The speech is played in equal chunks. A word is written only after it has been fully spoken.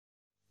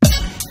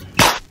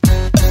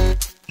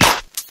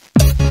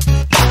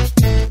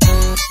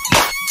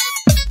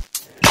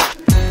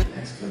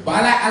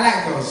But I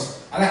like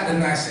girls. I like the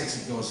nice,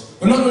 sexy girls.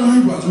 But not the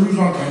rude ones. The rude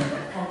ones going,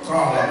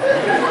 oh,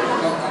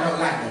 I don't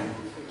like them.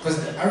 Because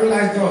I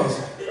realise girls,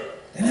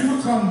 they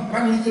never come,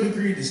 man, you could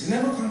agree with this, they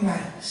never come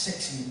like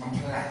sexy and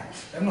polite.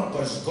 They're not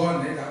just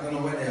gone, I don't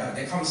know where they are.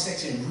 They come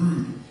sexy and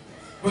rude.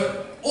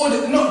 But all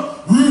the,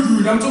 not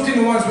rude, I'm talking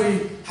the ones where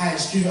you, hi,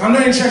 excuse me, I'm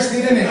not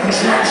interested in it, I'm not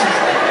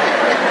interested.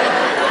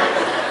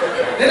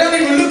 They don't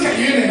even look at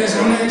you, innit? They say,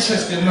 I'm not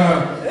interested,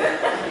 no.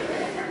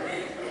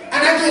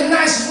 And I do it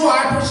nice as well.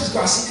 I approach this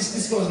girl, I see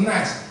this girl's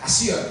nice. I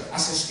see her, I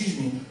say, excuse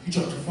me, you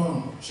dropped your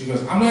phone. She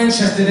goes, I'm not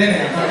interested in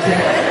it, I don't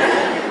care.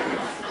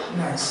 I'm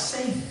like,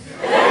 safe.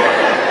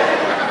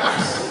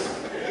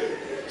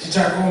 She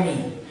tried to call me.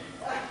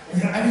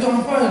 Have you got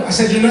my phone? I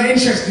said, you're not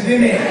interested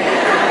in it. I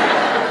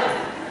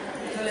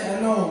let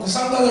her know. Because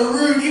some girls are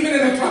rude, even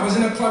in a club. I was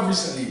in a club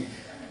recently.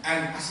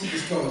 And I see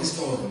this girl was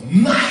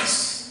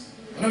nice.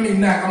 When I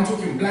mean that, I'm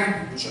talking blind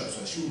people church.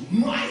 So she was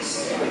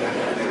nice.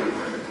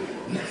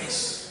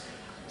 Nice.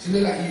 She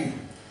looked like you,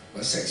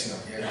 but sexy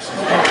enough, yeah?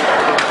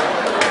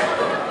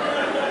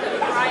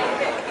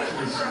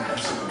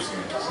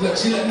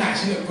 She looked nice,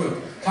 she looked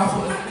good. So I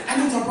thought, I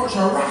need to approach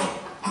her right.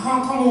 I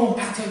can't come on,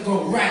 I have to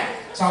go right.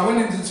 So I went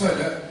into the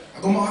toilet, I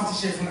got my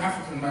aftershave from the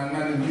African man,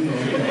 and you know.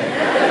 Like,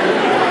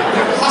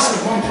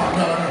 hustled one part,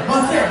 no.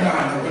 One thing, no.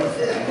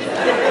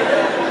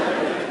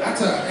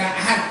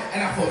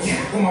 And I thought,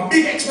 yeah, I got my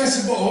big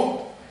expensive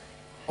bottle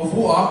of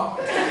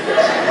water.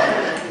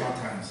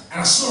 And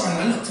I saw her and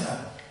I looked at her,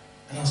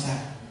 and I was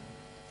like,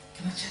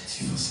 can I chat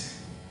to you for a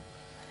second?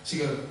 She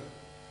goes,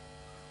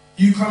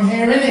 you come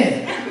here,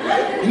 innit?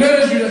 You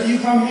know those you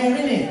come here,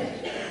 innit?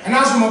 And I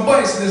was with my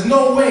buddy, so there's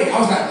no way. I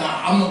was like,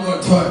 nah, I'm not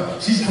going to her.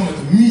 She's coming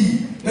to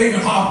me. Not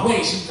even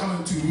halfway, she's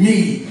coming to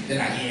me. They're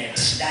like, yeah,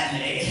 that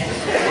nigga.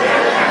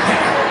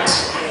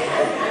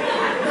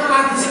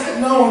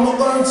 No, I'm not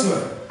going to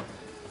her.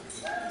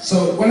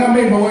 So when I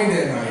made my way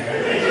there now,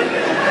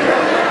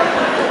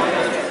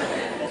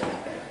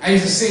 I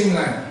used the same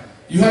line.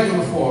 You heard it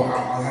before,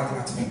 I'll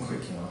have to think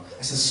quick, you know.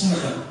 I said,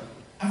 sorry, but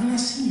haven't I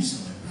seen you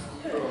somewhere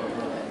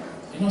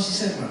before? You know what she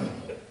said, man?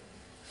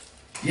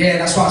 Yeah,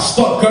 that's why I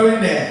stopped going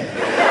there.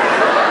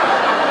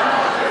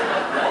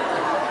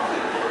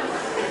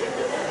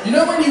 You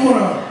know when you want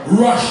to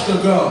rush the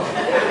girl?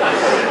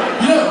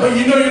 You know, but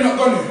you know you're not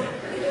going to.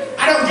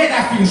 I don't get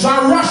that feeling, so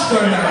I rushed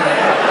her now.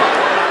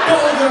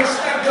 Bottled her,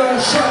 stabbed her,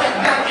 shot her,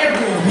 down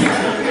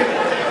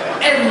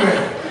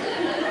everywhere.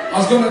 I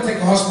was going to take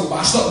a hospital, but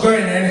I stopped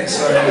going there, innit?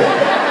 So,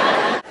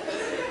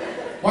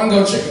 one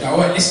girl tricked me, I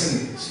wasn't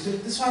listening. She said,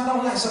 this is why I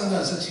don't like some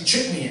girls. So she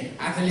tricked me.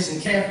 I had to listen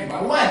carefully,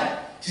 but what?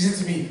 She said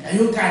to me, are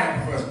you a guy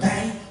that prefers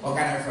batty or a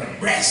guy that prefers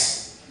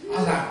breasts? I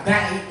was like,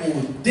 batty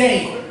all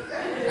day.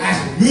 That's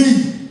me.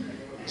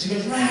 She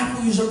goes, right, I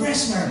thought you was a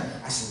breast man.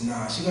 I said,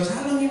 nah. She goes,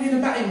 how long have you been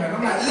a batty man?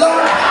 I'm like,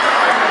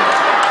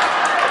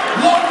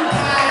 long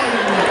time.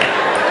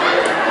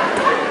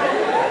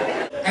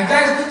 And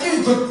guys will do,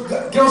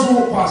 because girls will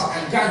walk past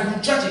and guys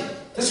will judge it.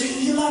 That's what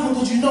you're laughing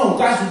because you know,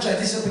 guys will judge.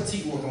 This is a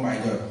petite walking by,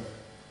 go.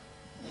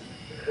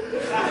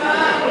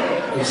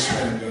 You're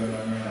sweating, girl.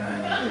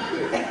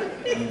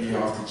 Maybe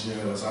after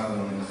jail or something.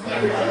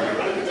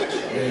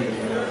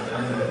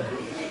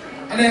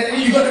 And then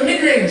you got the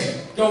mid-range.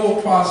 Go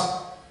walk past.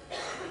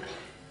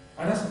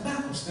 Oh, that's a black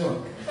one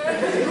still.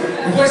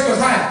 The voice goes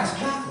higher. That's a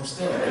black one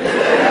still.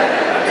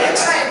 Get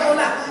excited, don't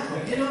like black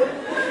one, you know?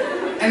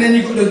 And then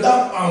you got the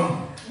dark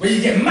where you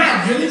get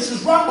mad, your lips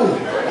just rumble.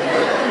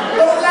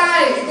 Don't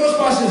lie, it goes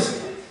past this.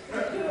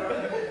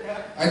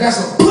 And that's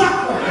a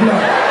black one. You know?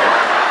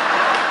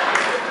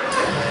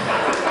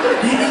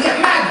 You get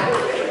mad.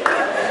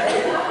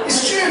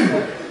 It's true.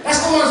 That's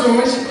the ones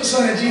when she puts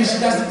on her jeans, she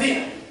does the dip.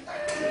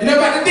 You know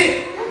about the dip?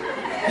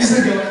 This is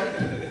the girl.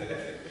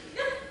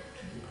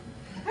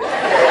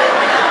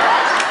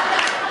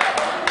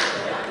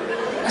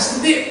 That's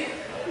the dip.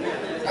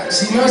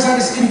 See, notice how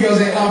the skinny girls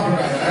ain't laughing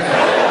right now.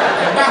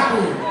 They're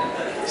backward.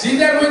 See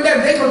them with them,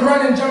 they could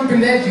run and jump in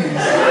their jeans.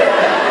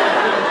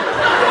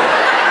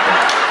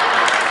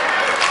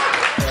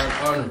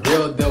 On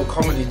Real Deal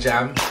Comedy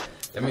Jam,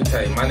 let me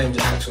tell you, my name's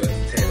Axel the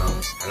Entertainer,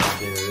 and I've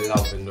been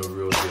loving the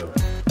real deal.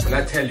 When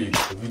I tell you,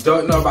 if you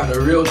don't know about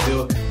the real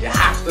deal, you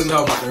have to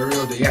know about the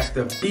real deal. You have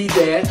to be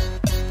there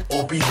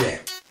or be there.